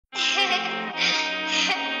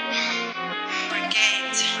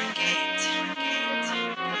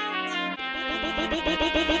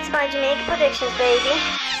Jamaica Predictions, baby.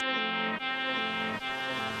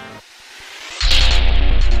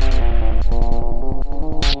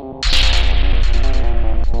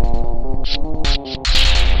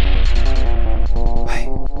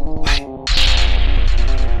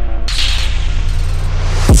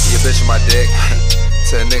 Your bitch on my dick,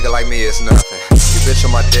 to a nigga like me it's nothing. Your bitch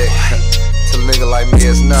on my dick, to a nigga like me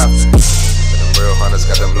it's nothing. Got them real hunters,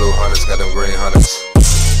 got them blue hunters, got them green hunters.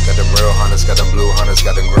 Got them real hunters, got them blue hunters,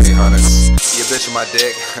 got them green hunters. Your bitch on my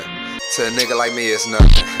dick, to a nigga like me it's nothing.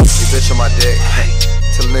 Your bitch on my dick,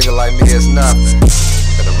 to a nigga like me it's nothing.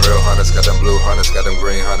 Got them real hunters, got them blue hunters, got them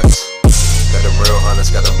green hunters. Got them real hunters,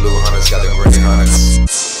 got them blue hunters, got them green hunters.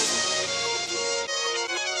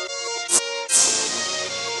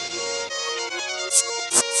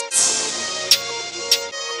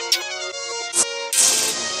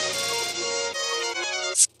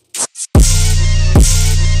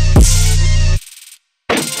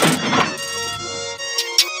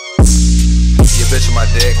 Your bitch on my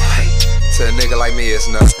dick, to a nigga like me it's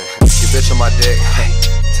nothing. Your bitch on my dick,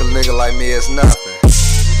 to a nigga like me it's nothing.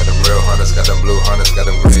 Got them real hunters, got them blue hunters, got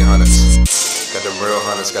them green hunters. Got them real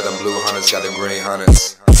hunters, got them blue hunters, got them green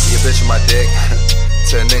hunters. Your bitch on my dick,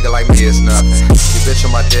 to a nigga like me it's nothing. Your bitch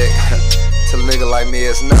on my dick, to a nigga like me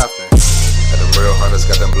it's nothing. Got them real hunters,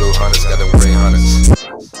 got them blue hunters, got them green hunters.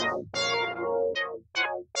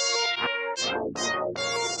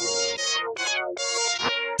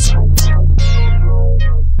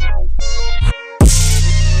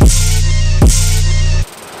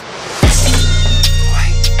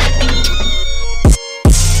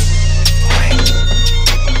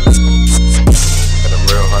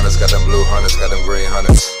 Got them blue hunters, got them green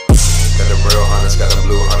hunters. Got them real hunters, got them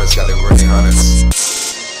blue hunters, got them green hunters.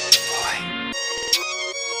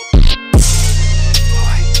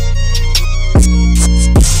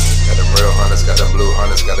 Got them real hunters, got them blue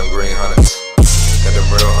hunters, got them green hunters. Got them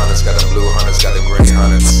real hunters, got them blue hunters, got them green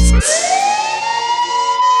hunters.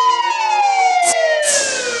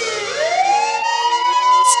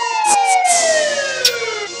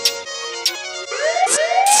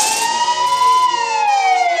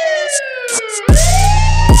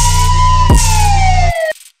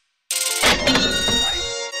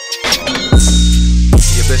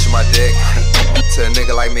 Your bitch on my dick, to a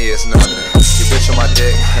nigga like me it's nothing. Your bitch on my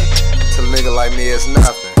dick, to a nigga like me it's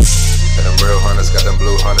nothing. Got them real hunters, got them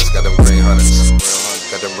blue hunters, got them green hunters.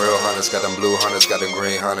 Got them real hunters, got them blue hunters, got them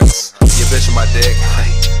green hunters. Your bitch on my dick,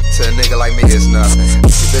 to a nigga like me it's nothing.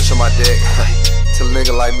 Your bitch on my dick, to a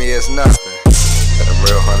nigga like me it's nothing. Got them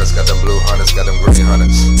real hunters, got them blue hunters, got them green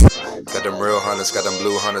hunters. Got them real hunters, got them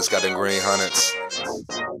blue hunters, got them green hunters.